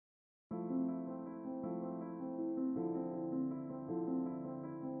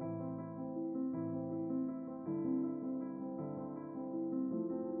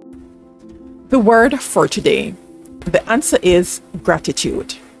The word for today. The answer is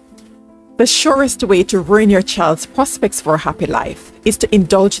gratitude. The surest way to ruin your child's prospects for a happy life is to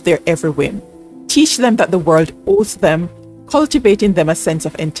indulge their every whim. Teach them that the world owes them, cultivate in them a sense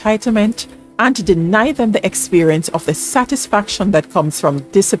of entitlement, and deny them the experience of the satisfaction that comes from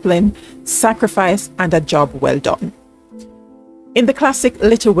discipline, sacrifice, and a job well done. In the classic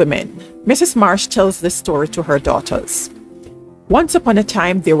Little Women, Mrs. Marsh tells this story to her daughters. Once upon a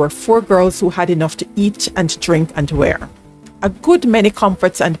time, there were 4 girls who had enough to eat and drink and wear. A good many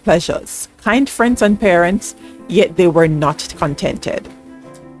comforts and pleasures, kind friends and parents, yet they were not contented.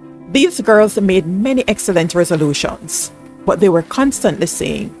 These girls made many excellent resolutions, but they were constantly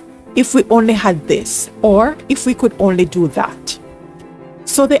saying, if we only had this, or if we could only do that.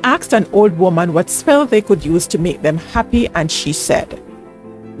 So they asked an old woman what spell they could use to make them happy, and she said,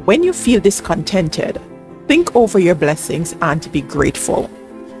 when you feel discontented, think over your blessings and be grateful.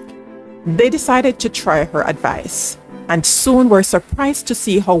 They decided to try her advice, and soon were surprised to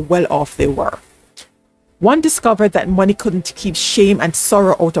see how well off they were. One discovered that money couldn't keep shame and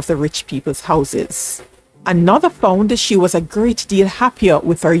sorrow out of the rich people's houses. Another found she was a great deal happier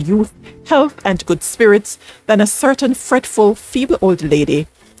with her youth, health, and good spirits than a certain fretful, feeble old lady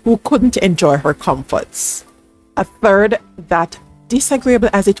who couldn't enjoy her comforts. A third that, disagreeable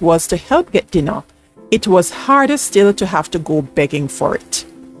as it was to help get dinner, it was harder still to have to go begging for it.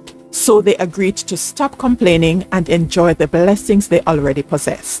 So they agreed to stop complaining and enjoy the blessings they already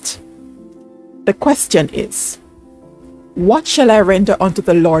possessed. The question is, what shall I render unto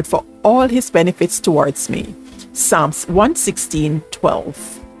the Lord for all his benefits towards me? Psalms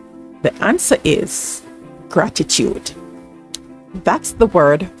 116:12. The answer is gratitude. That's the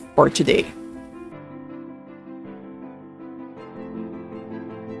word for today.